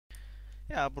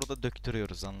Ya burada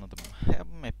döktürüyoruz, anladım mı? Ya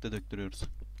bu map'te döktürüyoruz.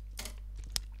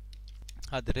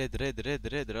 Hadi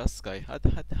red Raskay. Hadi.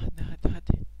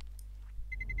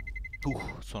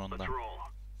 Sonunda.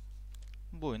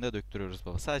 Bu oyunda döktürüyoruz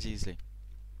baba. Sadece izleyin.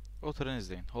 Oturun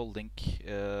izleyin. Holding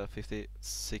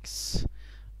 56.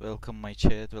 Welcome my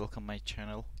chat. Welcome my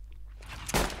channel.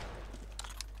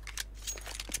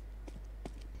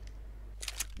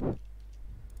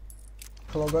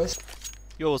 Hello guys.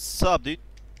 Yo, what's up, dude?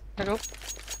 Hello.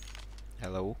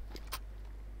 Hello.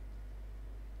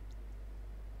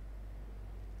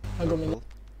 I go mid. Purple.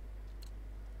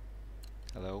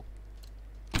 Hello.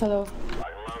 Hello.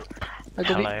 I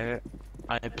go B. Hello,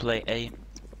 I play A.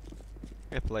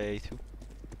 I play A2.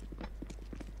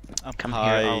 I'm Come here,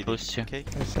 hiding, I'll boost you. okay?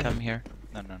 I say, Come here.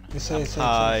 No. You say, I'm say.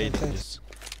 hiding. Just...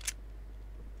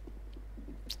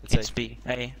 It's A. B.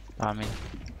 A. I mean.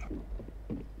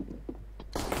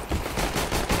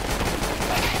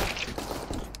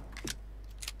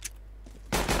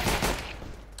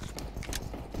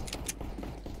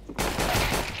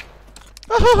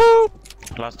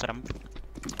 Last jump.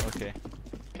 Okay.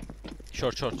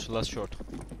 Short, last short.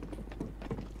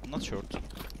 Not short.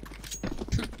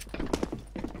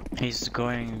 He's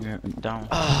going down.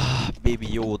 Ah, baby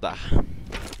Yoda.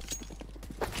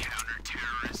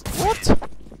 What?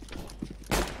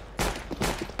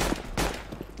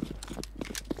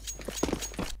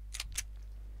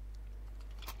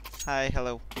 Hi,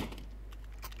 hello.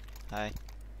 Hi.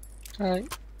 Hi.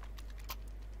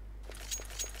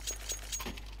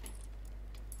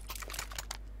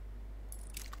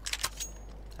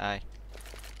 Hi.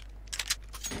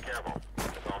 Careful,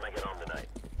 let's all make it home tonight.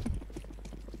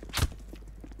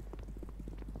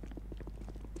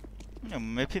 Ya,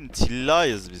 map'in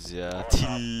tillayız biz ya.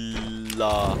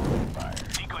 Tilla.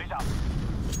 Decoys out.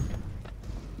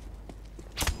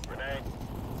 Grenade.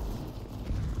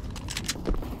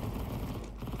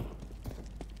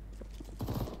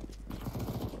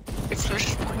 Flash.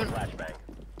 Flashbang.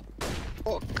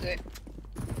 Okay.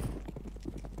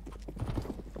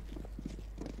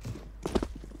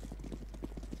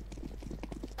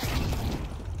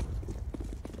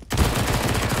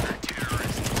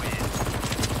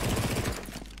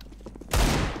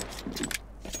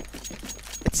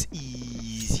 It's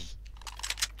easy.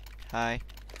 Hi.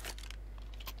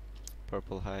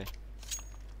 Purple, hi.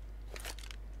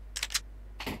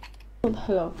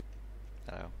 Hello.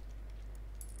 Hello.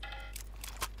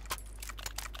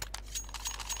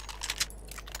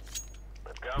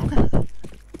 Let's go.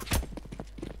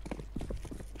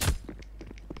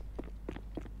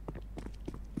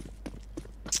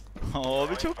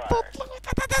 Abi çok Fire. tatlı.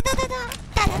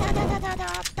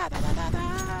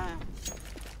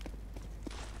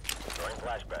 Throwing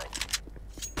flashbang.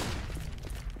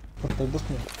 Purple boost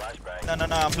me. Flashbang.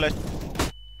 No, I'm flash.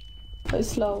 It's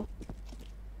slow.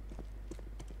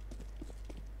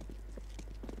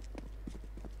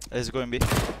 It's going B.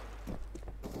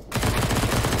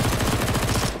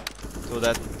 So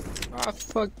that. Ah,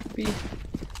 fuck B.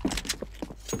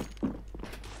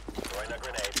 Throwing a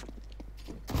grenade.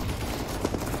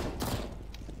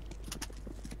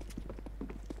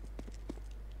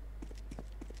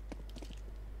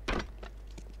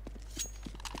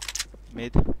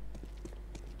 Mid.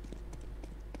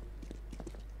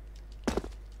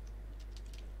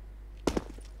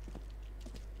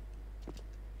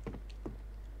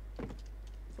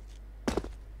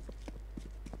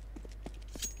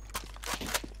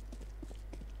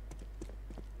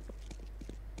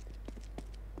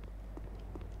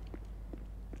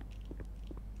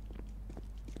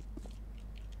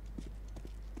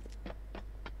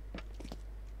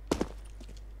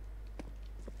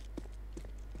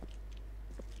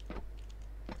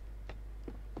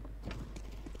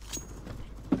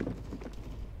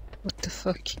 What the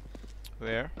fuck?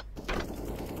 Where?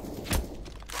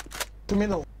 To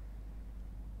middle.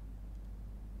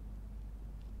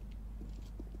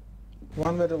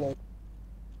 One very low.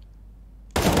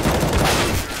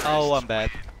 Oh, I'm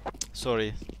bad.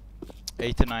 Sorry.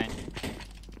 89.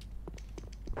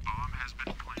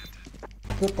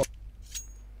 Purple.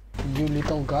 You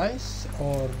little guys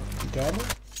or together?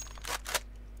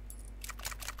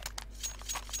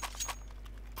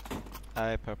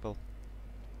 Hi, purple.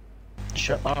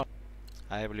 Shut up.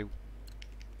 Hi, blue.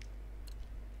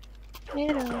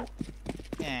 Hello.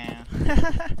 Yeah.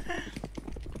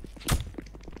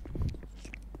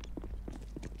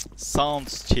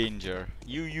 Sounds changer.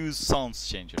 You use sounds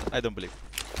changer. I don't believe.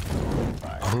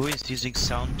 Who is using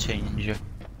sound changer?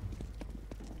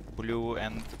 Blue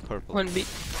and purple. 1B.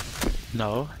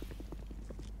 No.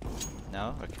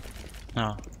 No? Okay.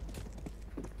 No.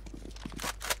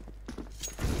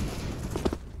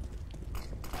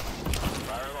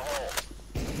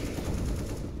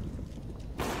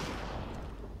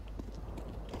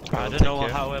 I don't take know care.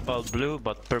 how about blue,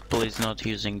 but purple is not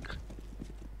using.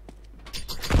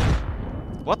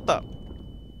 What the?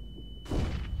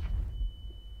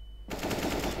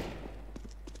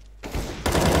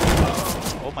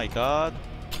 Oh my god.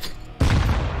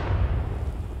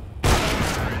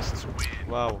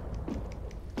 Wow.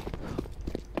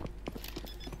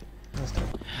 Nice try.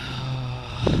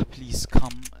 Please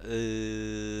come.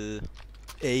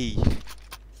 A.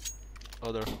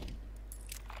 Other.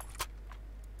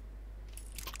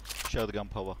 Shotgun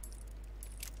power.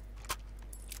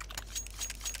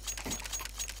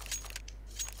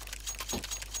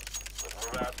 Let's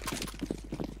move out.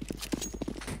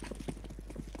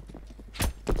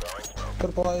 Throwing smoke.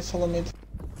 Purple eye, solo mid.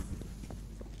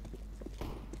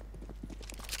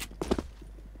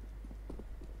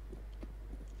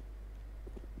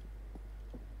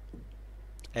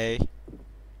 A.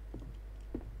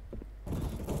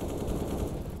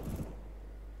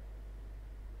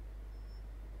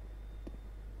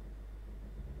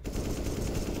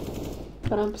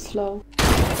 But I'm slow.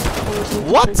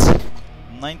 What?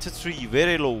 93,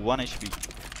 very low, 1 HP.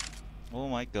 Oh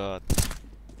my god.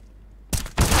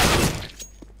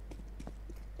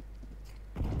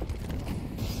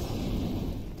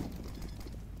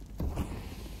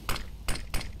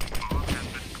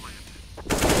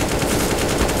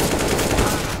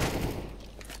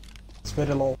 It's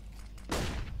very low.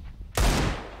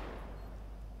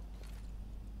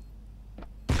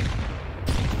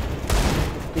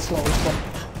 It's low, it's low.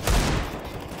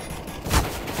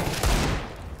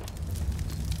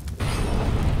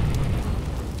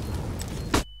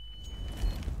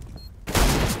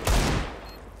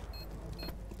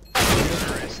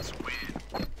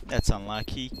 That's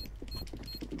unlucky.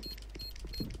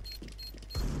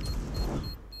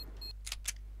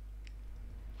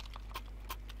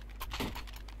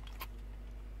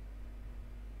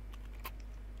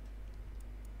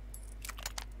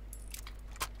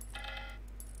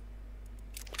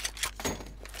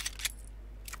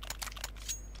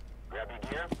 Grab your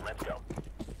gear. Let's go.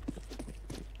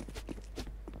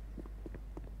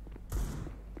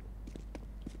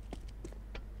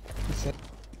 It's a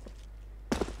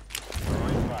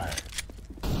Throwing fire.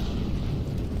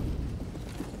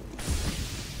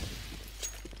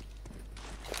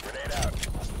 Grenade out.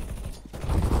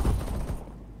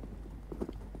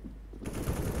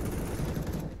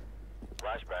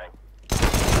 Flashbang.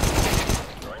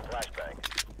 Throwing flashbang.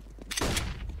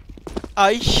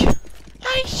 Aish!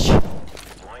 Aish!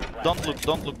 Throwing flashbang.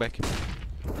 Don't look back.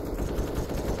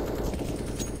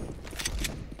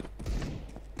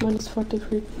 Minus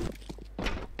 43.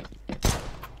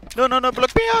 No,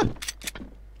 block me up!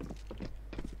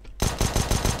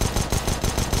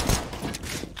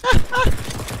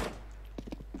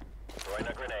 Throwing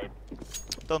a grenade.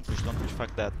 Don't push,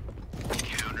 fuck that.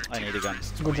 I need a gun.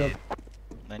 good job.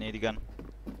 I need a gun.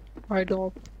 I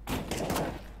don't.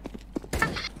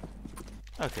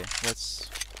 Okay, that's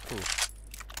cool.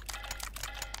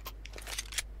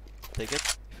 Take it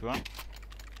if you want.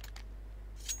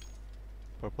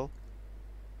 Purple.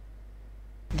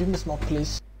 Give me smoke,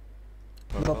 please.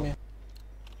 Purple. Drop me.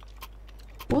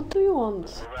 What do you want?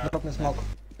 Move out. Drop me smoke.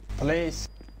 Please.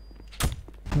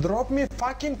 Drop me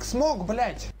fucking smoke,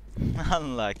 блять.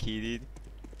 Unlucky, dude.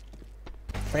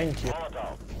 Thank you.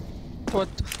 Molotov.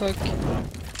 What the fuck?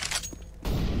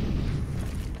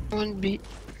 1B.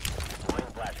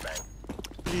 Throwing flashbang.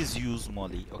 Please use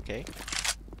Molly, okay?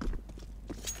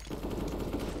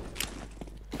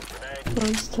 Grenade.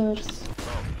 Downstairs.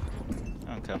 Smoke.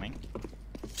 I'm coming.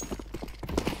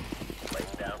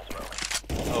 Laying down smoke.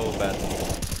 Oh, bad.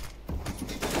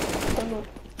 Anlar.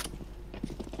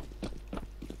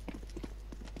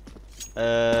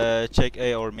 Check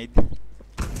A or mid.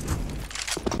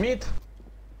 Mid.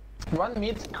 One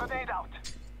mid. Grenade out.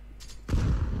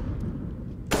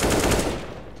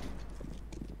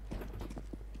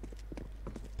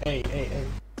 Hey.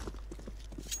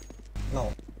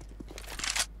 No.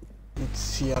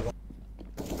 It's yellow.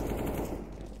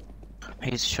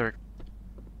 He's short.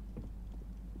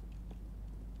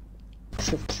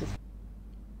 Shift.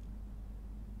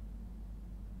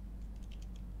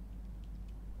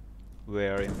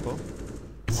 Where info?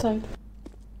 Side.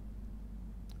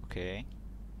 Okay.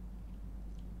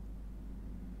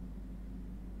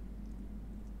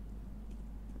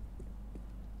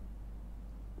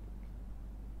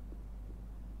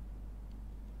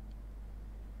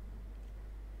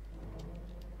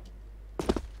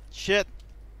 Shit!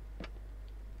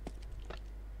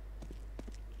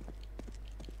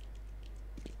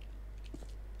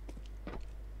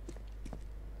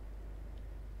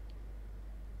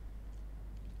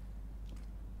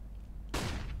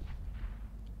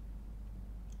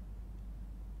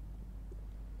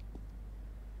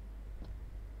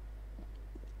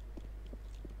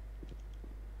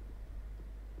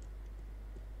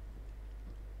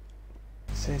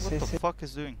 What the fuck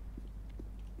is doing?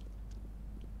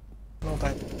 No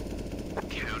time.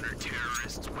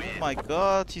 Oh my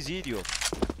god, he's idiot.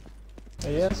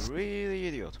 Yes. Really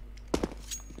idiot.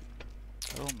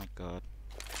 Oh my god.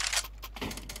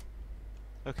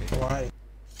 Okay. Why?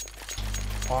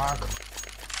 Fuck.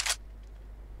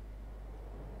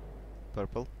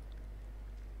 Purple.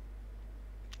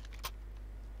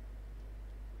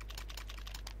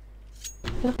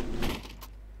 Yeah.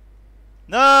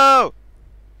 No!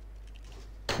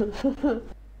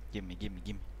 Gimme. Thank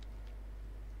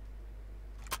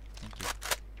you.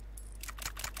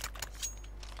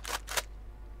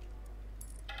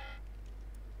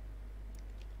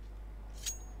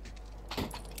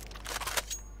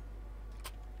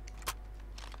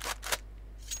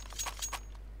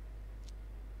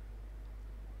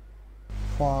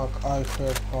 Fuck, I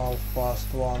have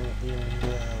 1:30 in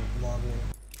the morning.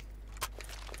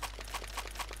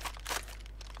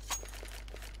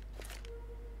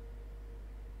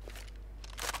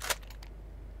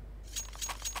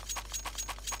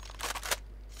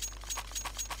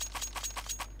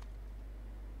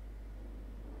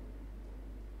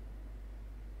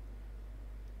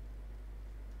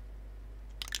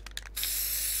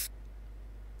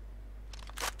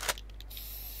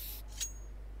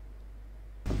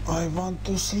 I want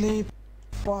to sleep.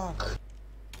 Fuck.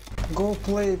 Go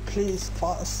play, please,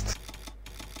 fast.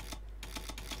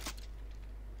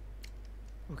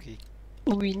 Okay.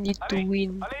 We need to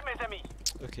win. Allez mes amis.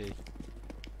 Okay.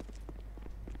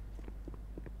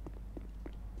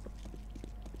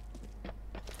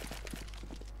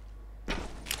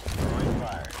 Throwing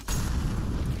fire.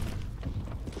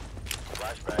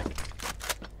 Flashbang.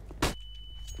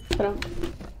 Прям.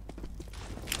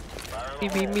 Fire in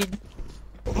the Maybe hole. mid.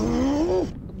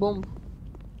 Bomb.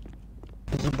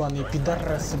 Ебаные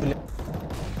пидорасы, бля.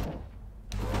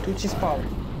 Ключи спал.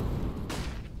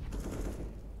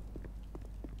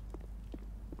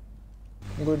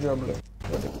 Good job, бля.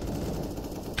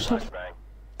 Short. Flashbang.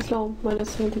 Slow.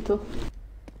 -72.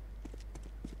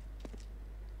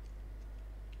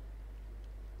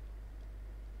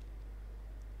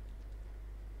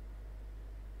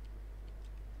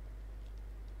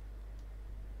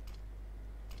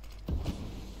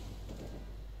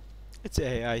 It's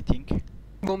A, I think.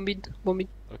 Bomb mid. Bomb mid.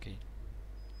 Okay.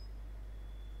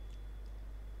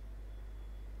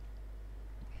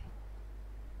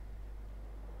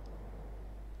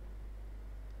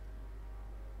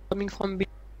 Coming from B.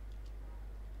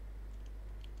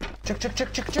 Check.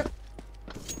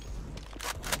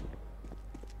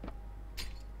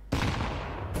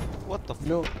 What the f-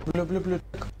 Blue.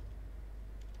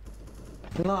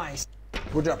 Nice.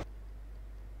 Good job.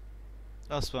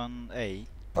 Last one A.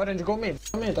 Orange, go mid,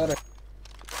 orange.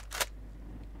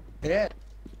 Yeah.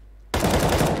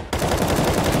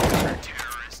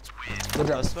 Good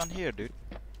job. Last one here, dude.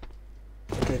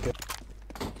 Okay.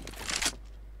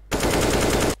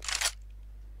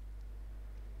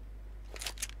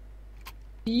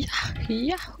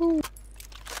 Yahoo!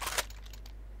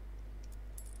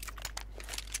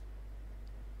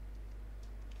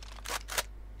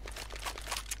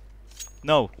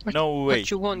 No, What- no way.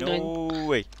 what you want, no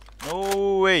way.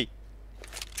 No way.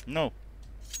 No.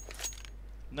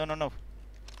 No.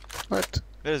 What?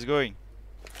 Where is it going?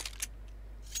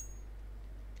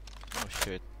 Oh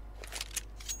shit.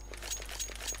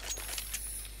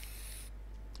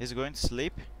 He's going to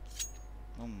sleep?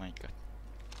 Oh my god.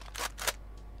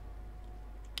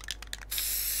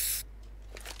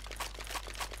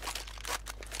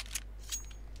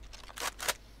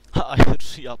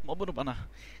 Hayır yapma bunu bana.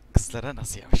 Kızlara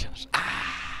nasıl yavşanır?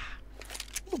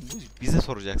 Oğlum bu bize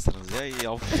soracaksınız ya.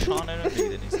 Yavşağın en önde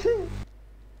gideniz.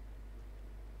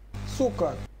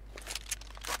 Сука.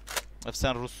 Öf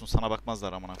sen Rus'sun, sana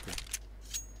bakmazlar amına koyayım.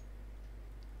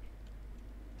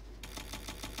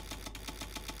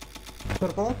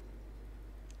 Purple.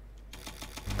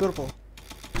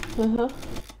 Uh-huh.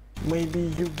 Maybe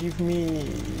you give me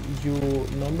your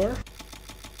number?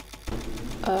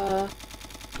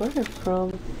 Where are you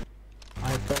from?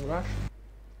 I'm from Russia.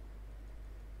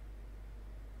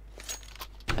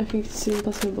 I think it's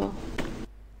impossible.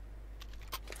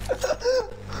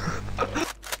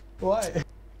 Why?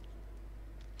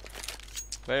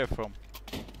 Where are you from?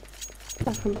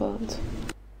 I'm from Poland.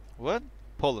 What?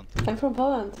 Poland. I'm from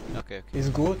Poland. Okay. It's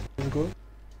good.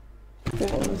 Yeah,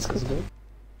 that's It's good. good.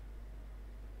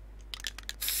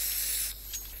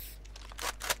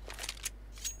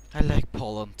 I like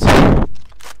Poland.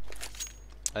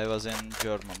 I was in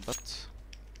German, but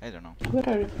I don't know. Where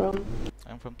are you from?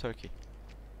 I'm from Turkey.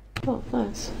 Oh,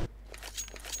 nice.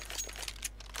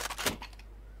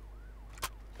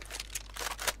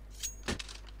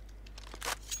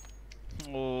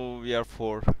 We are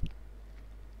 4.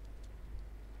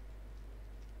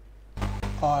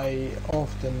 I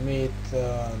often meet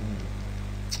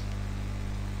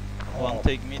One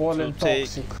take mid, two pollen take.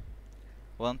 toxic.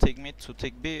 One take mid, two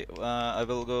take B. I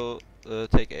will go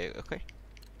take A. Okay.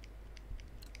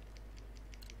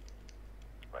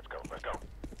 Let's go, let's go.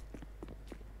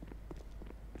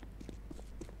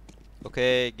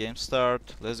 Okay, game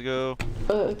start. Let's go.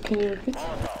 Can you repeat?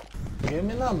 Molotov. Give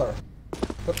me number.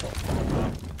 Purple.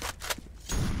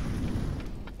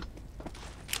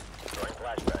 Throwing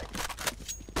flashbang.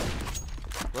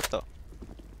 What the?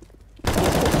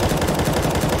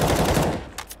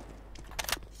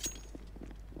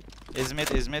 Is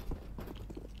mid, is mid.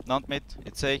 Not mid,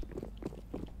 it's A.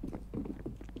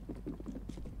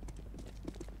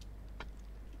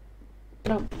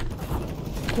 Ramp.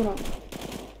 Two ramp.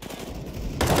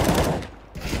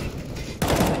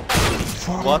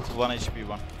 Fuck. What? 1 HP,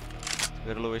 1.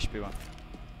 Very low HP, 1.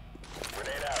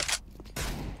 Grenade out.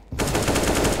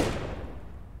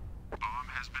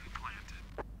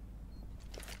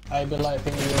 I believe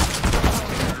in you.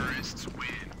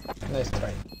 Nice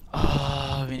try.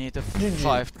 Ah, we need a GG.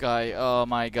 5th guy. Oh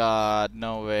my god,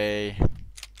 no way.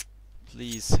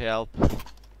 Please help.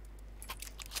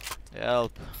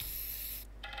 Help.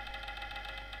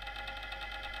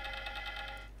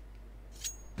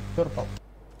 Purple.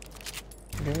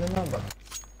 Give me number.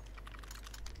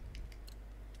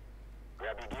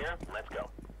 Grab your gear, let's go.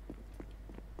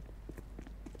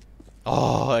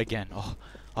 Oh, again. Oh,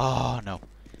 oh no.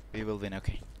 We will win,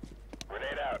 okay.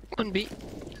 Grenade out. One B.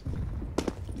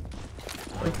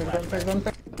 Don't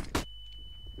pick.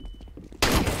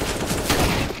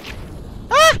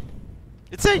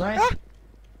 It's A! Nice. Ah!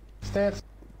 Stairs.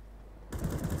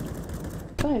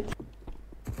 Right.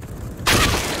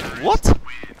 What?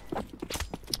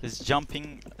 He's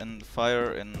jumping and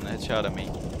fire and headshot at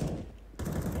me.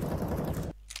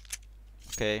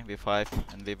 Okay, we 5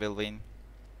 and we will win.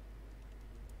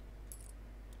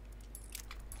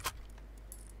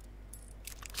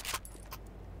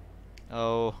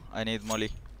 Oh, I need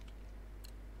molly.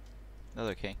 That's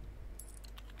okay.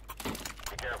 Be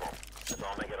careful. Let's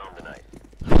all make it home tonight.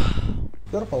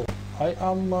 Purple. I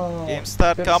am. Game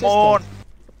start, come persistent. on!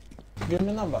 Give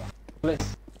me number,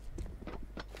 please.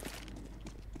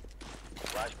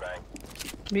 Flashbang.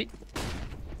 B.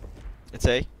 It's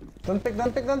A. Don't pick.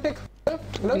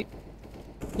 Look. B.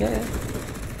 Yeah.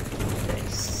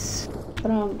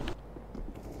 Ramp.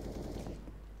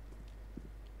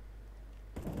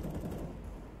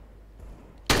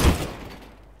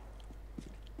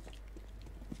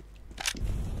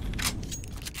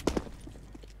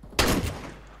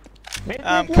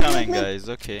 I'm coming, guys,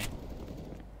 okay.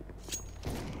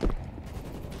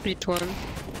 Beat one.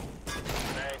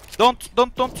 Grenade. Don't!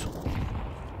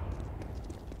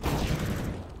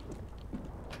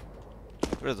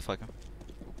 Where's the fucker?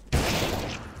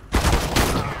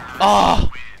 Ah!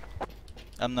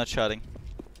 I'm not shooting.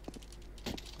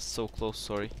 So close,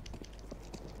 sorry.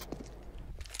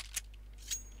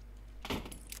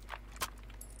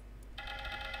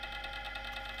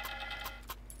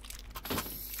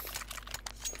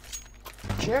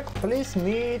 Check, please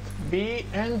meet B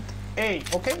and A,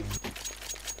 okay?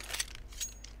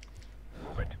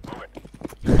 Move it.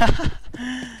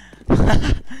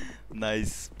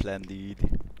 Nice plan,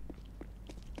 dude.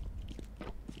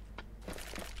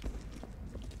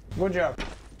 Good job.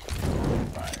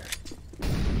 Fire.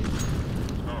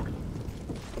 Smoke.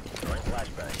 Throwing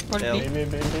flashbang. One Hell. B. B.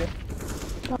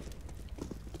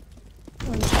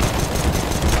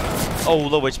 Oh,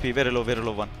 low HP, very low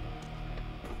one.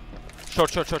 Short,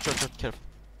 careful.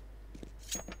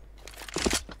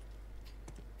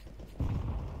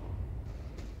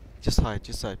 Just hide,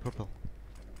 purple.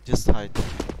 Just hide.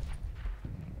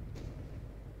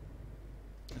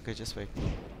 Okay, just wait.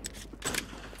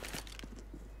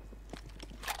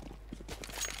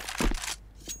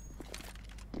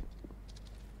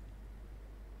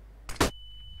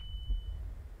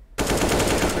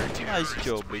 Nice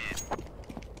job, big.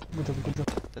 Good job.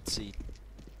 Let's see.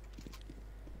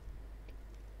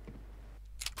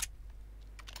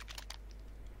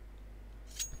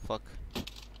 Fuck.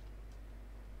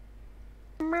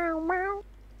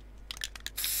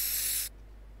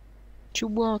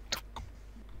 Чубат.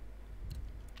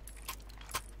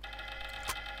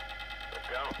 Let's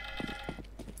go.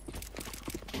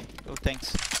 Oh, thanks.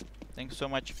 Thanks so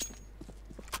much.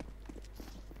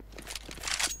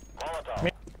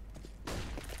 Molotov.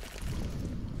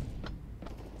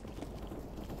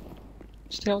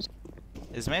 Stealth.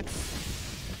 Is mid?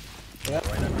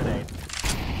 Throwing a grenade.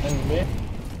 And B.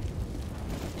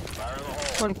 Fire in the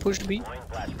hole. One pushed B. Throwing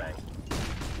flashbang.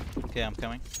 Okay, I'm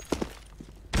coming.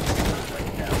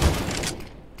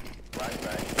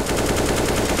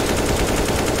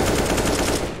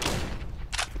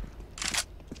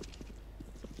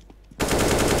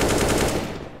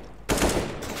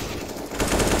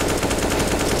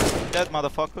 Dead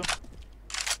motherfucker.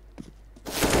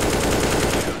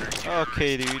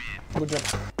 Okay, dude. Good job.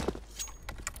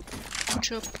 Good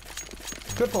job.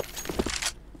 Purple.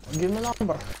 Give me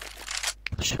number.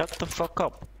 Shut the fuck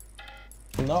up,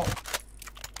 No.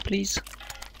 please.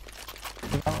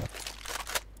 No.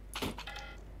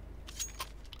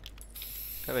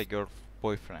 Have a girl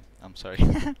boyfriend. I'm sorry.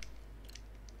 Let's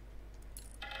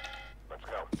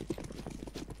go.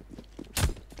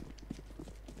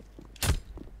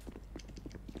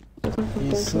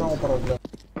 It's no problem.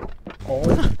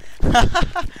 Oh.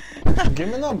 Give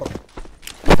me number.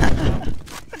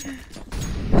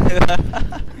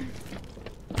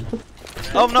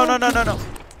 Oh no no no no no.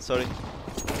 Sorry.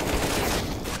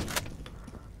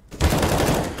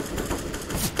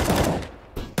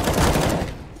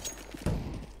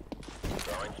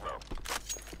 Throwing smoke.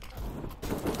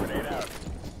 Grenade out.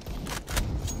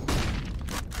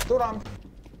 Two ramp.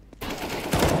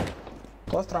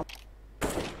 Last ramp.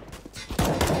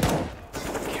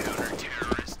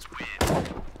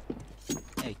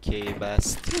 Okay,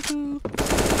 best.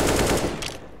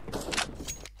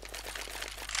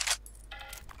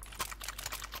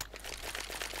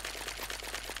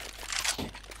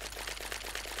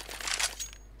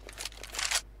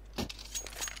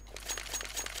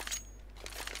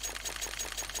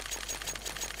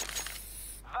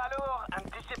 Valor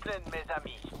and discipline, mes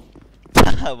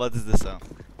amis. What is the sound?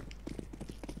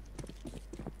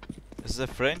 Is it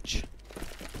French?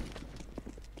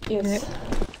 Yes.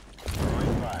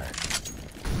 Throwing fire.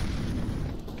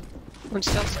 One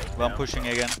stealth. One pushing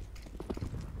again.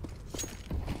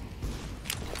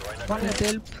 Throwing a One grenade.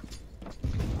 Help.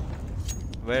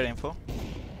 Where info?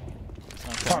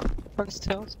 Okay. Fuck. One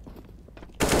stealth.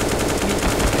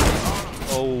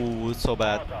 Oh, it's so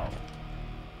bad. Molotov.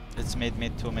 It's mid,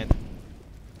 two mid.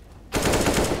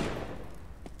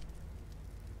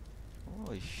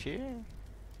 Holy shit.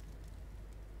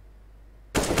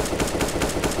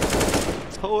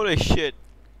 Holy shit.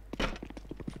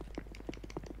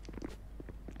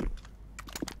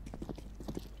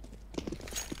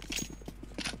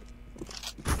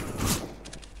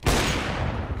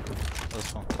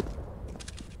 That's one.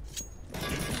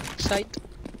 Sight.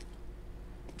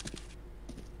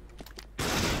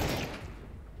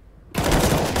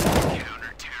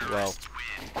 Wow.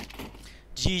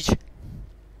 GG.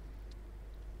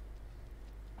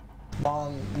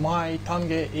 My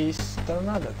tongue is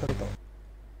tornado turtle.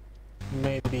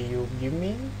 Maybe you give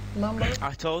me number?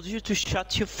 I told you to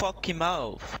shut your fucking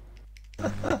mouth.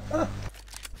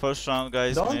 First round,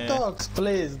 guys. Don't talk,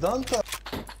 please. Don't talk.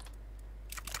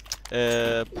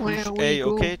 Push Where we A, go?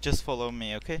 okay? Just follow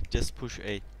me, okay? Just push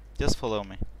A. Just follow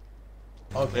me.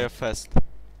 Okay. They're fast.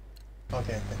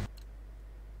 Okay.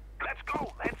 Let's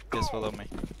go. Let's go. Just follow me.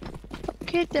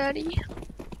 Okay, daddy.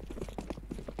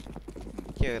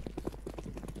 Cute.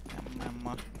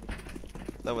 Mama.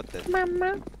 Love it.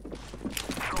 Mama.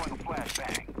 Throwing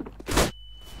flashbang.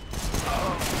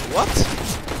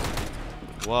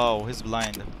 What? Wow, he's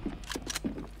blind.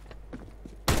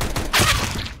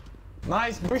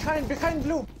 Nice. Behind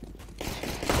blue.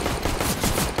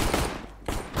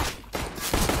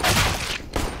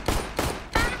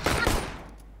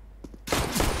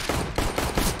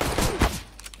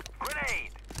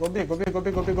 Grenade. Go B, go B, go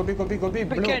B, go B, go B, go B, go B,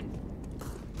 blue. Again.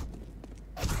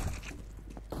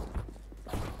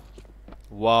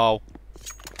 Wow.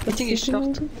 I think he's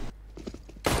shot.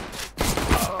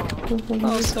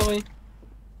 Oh, sorry.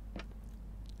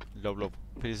 Low.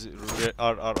 Please,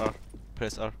 R.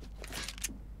 Press R.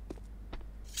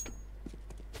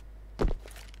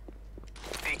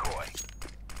 Decoy.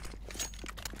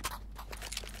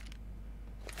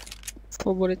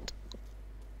 4 bullet.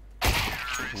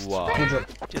 Wow. Good job.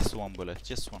 Just one bullet,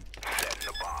 just one. Setting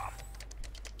the bomb.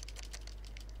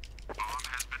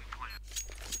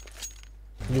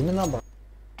 Give me number.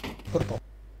 Purple.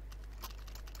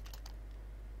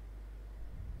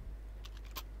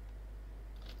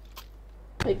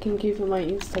 I can give you my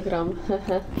Instagram.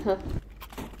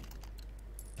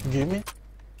 Give me.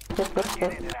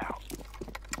 Get it out.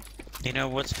 You know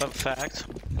what's fun fact?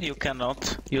 You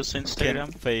cannot use Get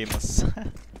Instagram. famous.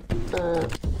 uh,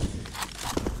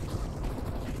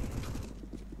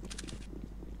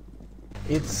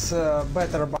 It's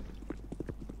better, but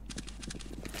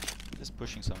Just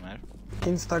pushing somewhere.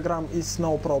 Instagram is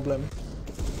no problem.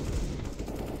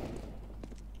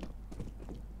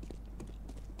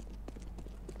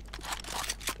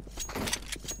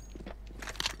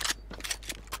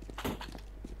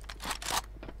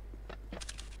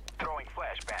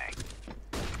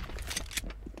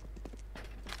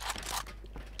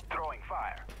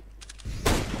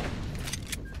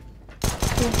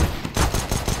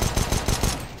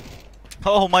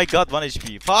 Oh my god, 1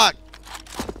 HP. Fuck!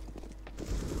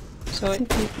 Sorry. I'm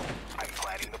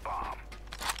planting the bomb.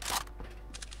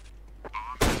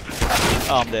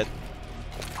 Oh, I'm dead.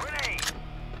 Grenade!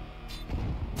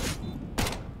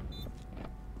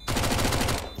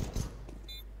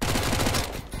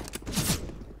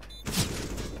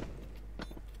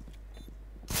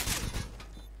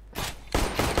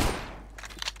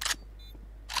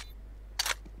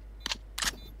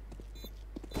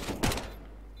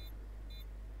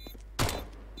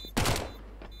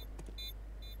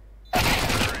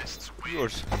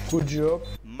 Yours. Good job.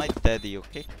 My daddy,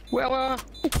 okay? Well,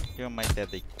 You're my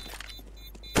daddy.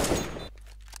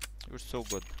 You're so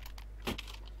good.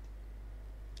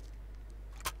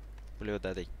 Play with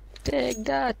daddy. take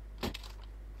that.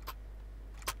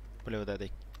 Play with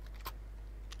daddy.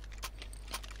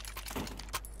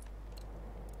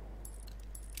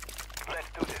 Let's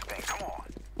do this thing, come on.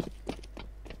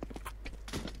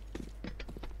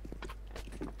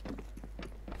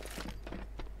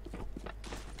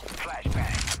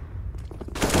 Flashbang.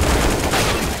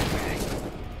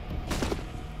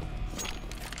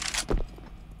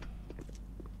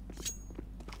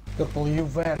 Purple, you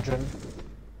virgin.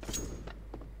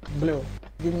 Blue,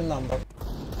 give me number.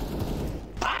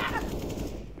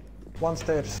 One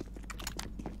stairs.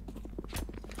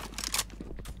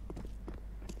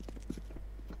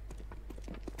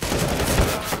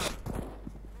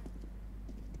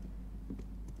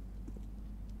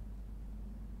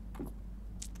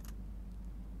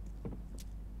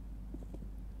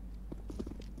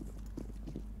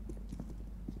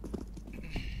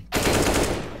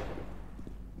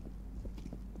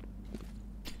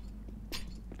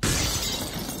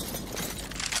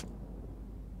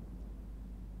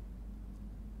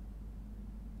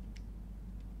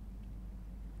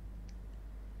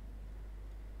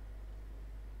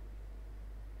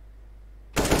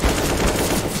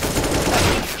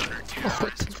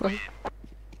 What the fuck?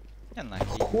 Unlucky.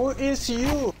 Who is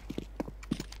you?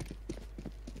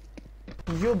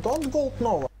 You don't gold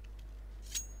Nova.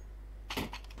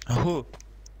 Who?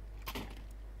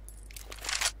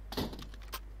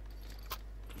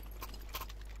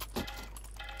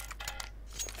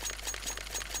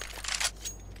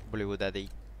 Blue daddy.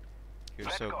 You're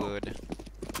Let's so go. good.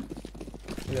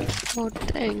 Yeah. Oh,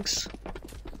 thanks.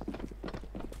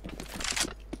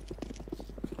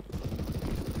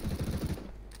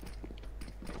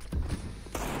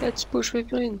 Let's push with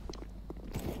green.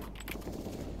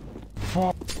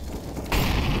 Fuck.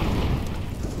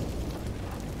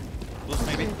 Boost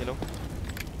maybe, hello.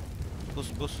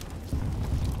 Boost, boost.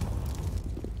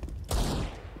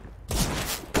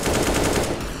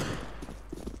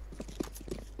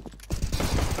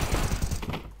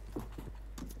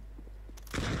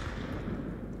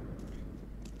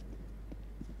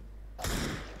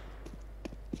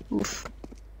 Oof.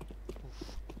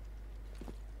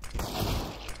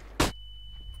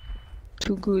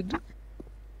 Too good.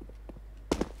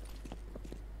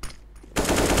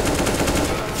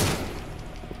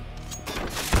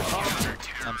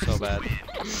 I'm so bad.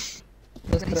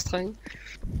 Nice try.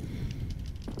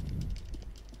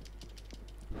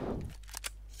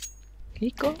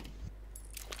 Kiko?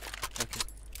 Okay.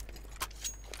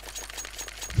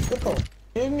 Purple,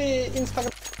 give me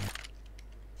Instagram.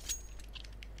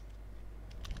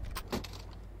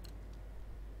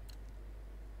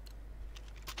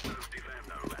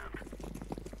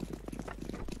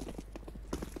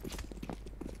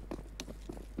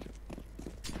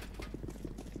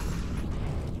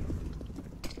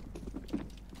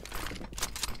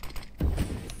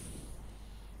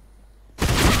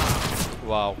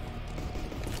 Wow.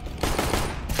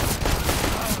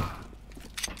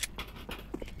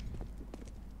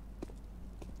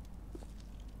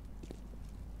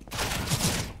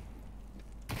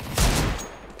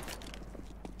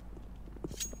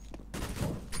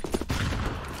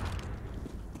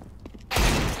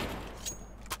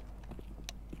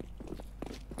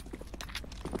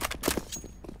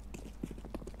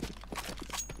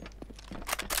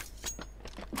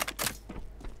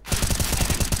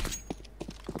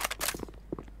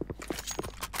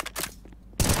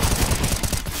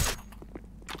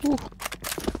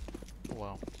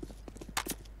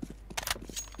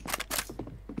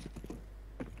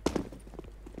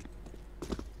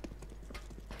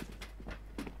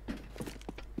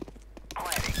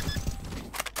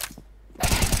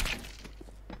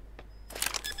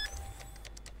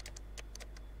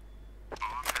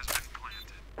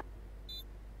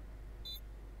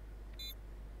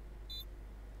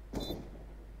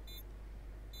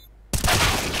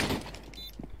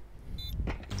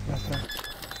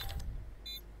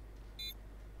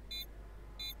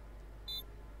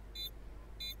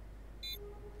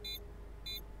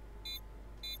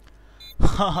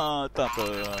 Top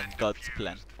God's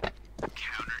plan.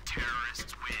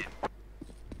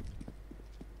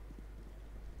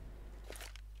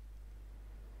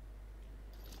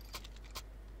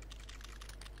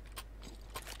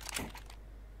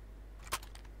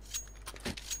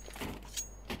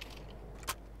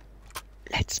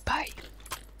 Let's buy.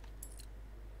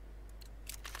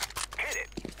 Hit it.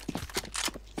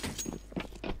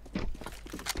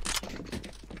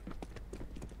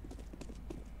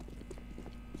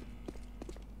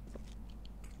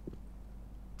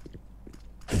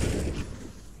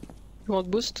 You want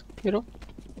boost? You know?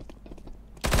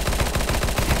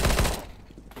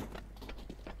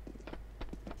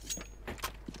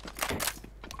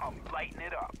 I'm lighting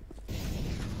it up.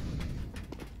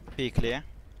 Be clear.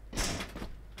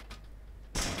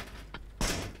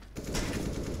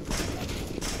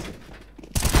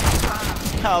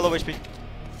 Hello, HP.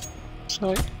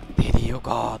 Sorry. Did you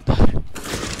God?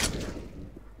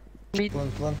 Mid.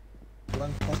 Plant, fast.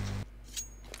 I'm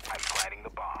planting the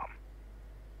bomb.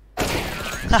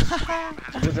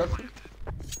 Good job.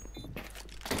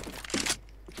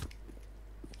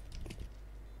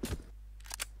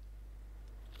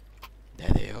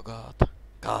 Did you God?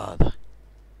 God.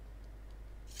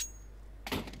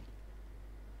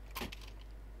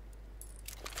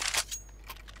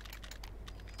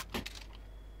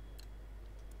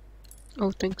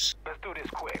 Oh, thanks. Let's do this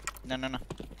quick. No.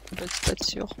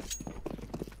 That's sûr.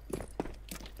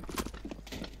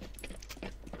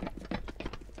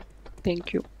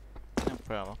 Thank you. No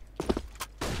problem.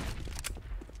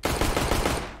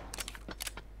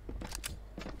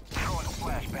 Throwing a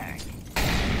flashbang.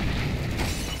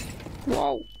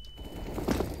 Wow.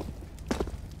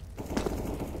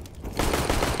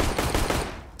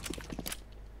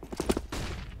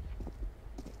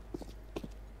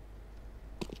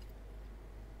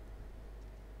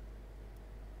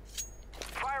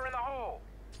 Fire in the hole.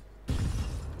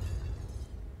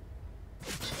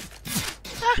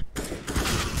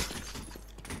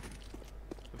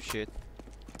 Oh shit.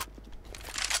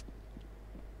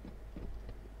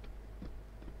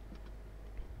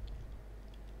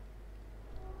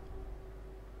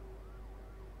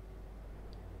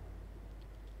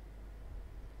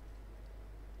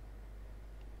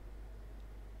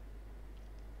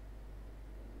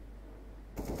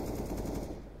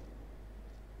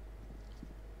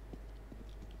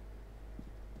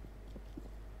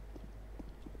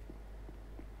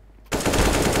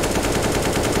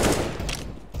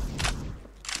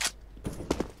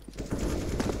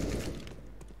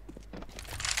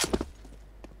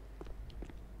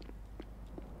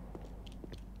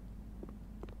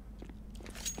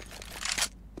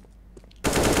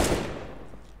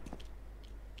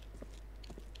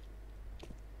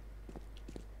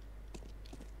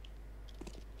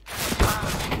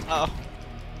 Oh.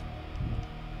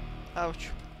 Ouch.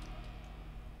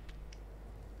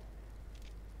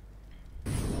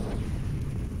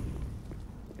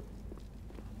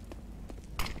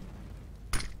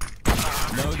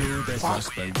 No dude, that's my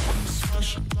space.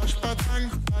 Flash, flash,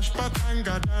 batang,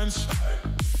 dance.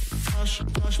 Flash,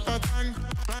 flash, batang,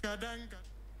 dance.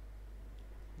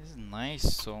 This is a nice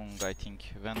song, I think.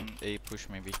 When A push,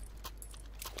 maybe.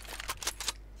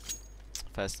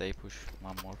 Fast A push.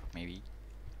 One more, maybe.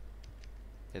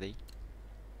 Ready?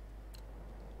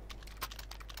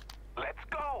 Let's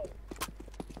go.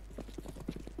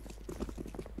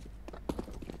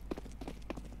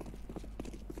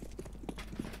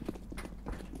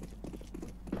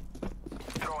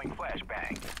 Throwing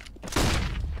flashbang.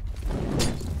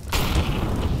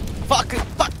 Fuck it!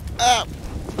 Fuck! Ah!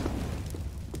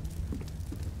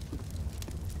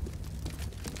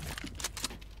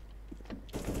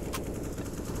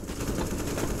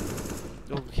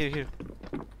 Oh, here.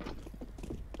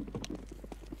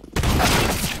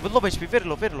 With low HP, very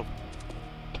low.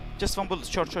 Just one bullet,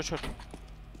 short.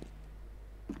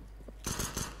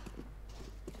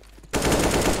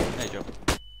 Nice job.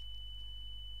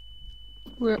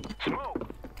 Where? Smoke.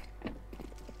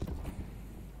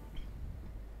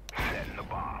 Setting the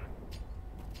bomb.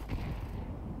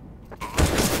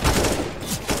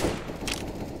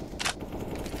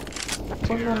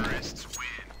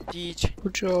 Teach.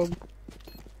 Good job.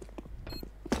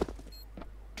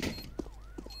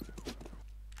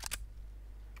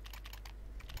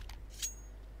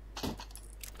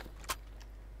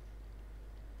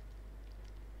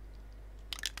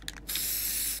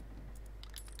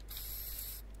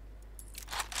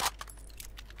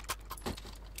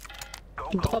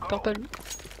 Drop purple.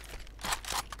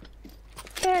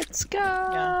 Let's go!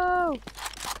 Yeah.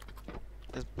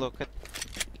 Just block it.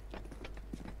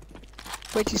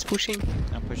 Wait, he's pushing.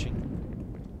 I'm pushing.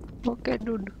 Okay,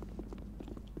 dude.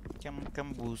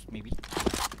 Come boost maybe.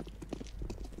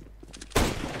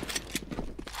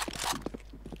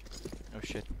 Oh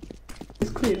shit.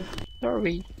 It's clear.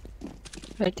 Sorry.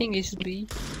 I think it's B.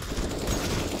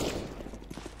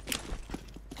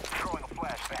 Throwing a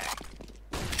flashbang.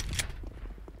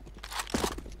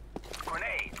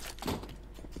 Grenade.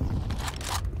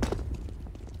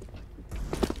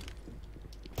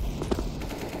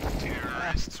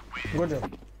 Terrorists win. Good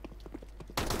job.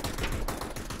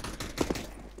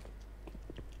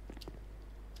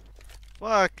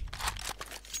 Fuck.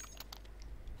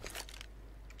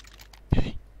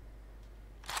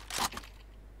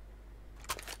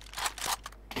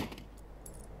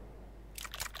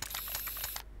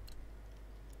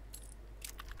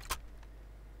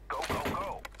 Go, go,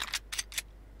 go.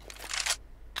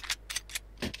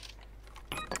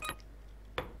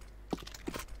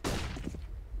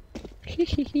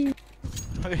 Hehehe.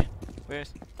 Okay,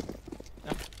 where's?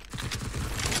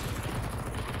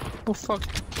 Oh fuck.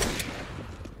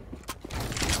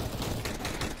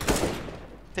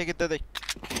 Take it, Daddy.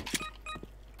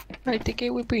 I take it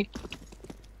with B.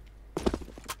 I'm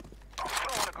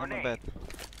throwing a Oh, grenade. not bad.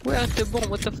 Where's the bomb?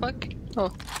 What the fuck?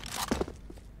 Oh.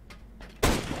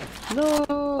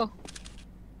 No!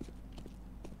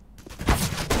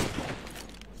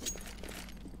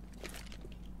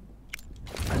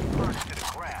 Burn it to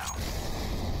the ground.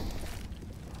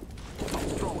 I'm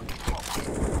throwing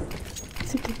smoke.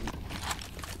 City.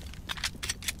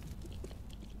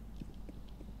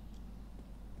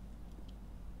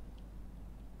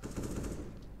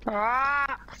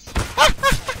 Ah!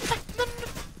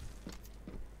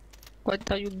 What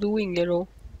are you doing, hero?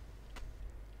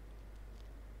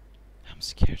 I'm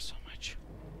scared so much.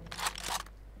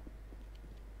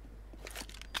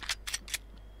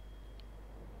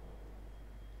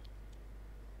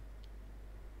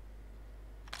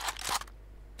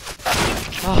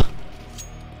 Ah.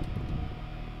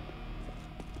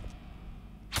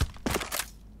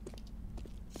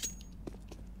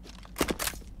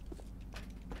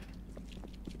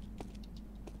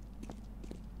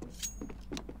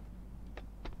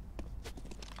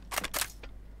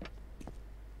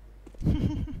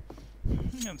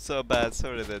 I'm so bad,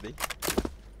 sorry Daddy.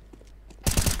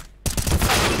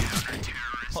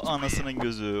 O anasının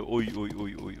gözü. Oy oy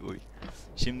oy oy oy.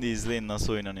 Şimdi izleyin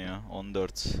nasıl oynanıyor.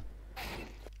 14.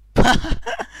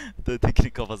 Tekinin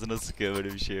kafasına sıkıyor,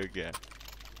 böyle bir şey yok ya.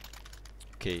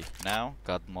 Okay, now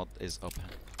God mod is open.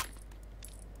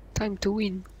 Time to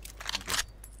win.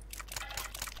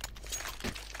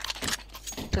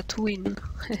 Tatooine.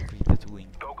 Tatooine.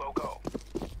 Go, go, go.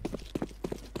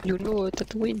 You know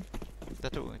Tatooine.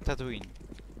 Tatooine.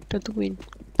 Tatooine.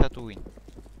 Tatooine.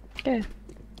 Yeah.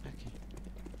 Okay.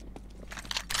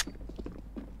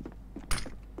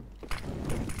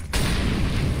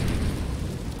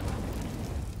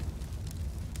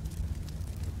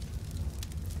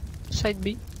 Side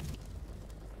B.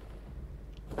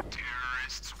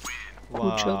 Terrorists win.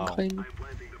 Good job, Wow. Green.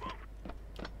 Planting the bomb.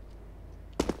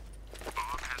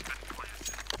 Bomb has been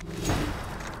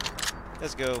planted.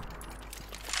 Let's go.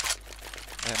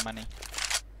 I have money.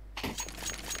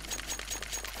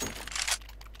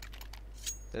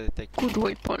 Take. Good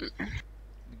weapon.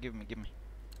 Give me, give me.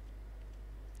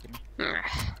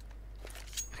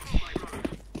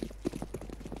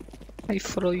 I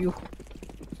follow you.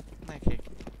 Okay.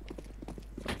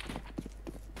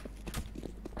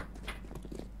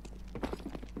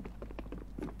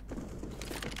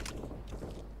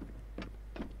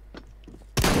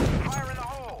 Fire in the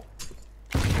hole.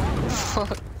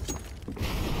 Fuck.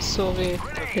 Sorry,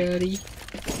 Daddy.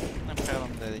 No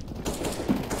problem, Daddy.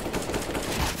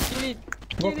 Kill it.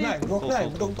 Go Kill knife, it. go Go,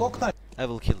 knife, go, go go. knife. I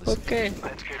will kill this. Okay.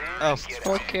 Let's get in. Oh. Let's get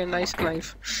out. Okay, nice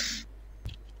knife.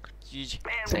 GG.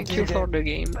 Man, Thank you for the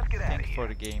game. let's get out of Thank you here. for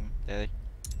the game, Daddy.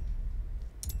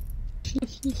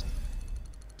 GG.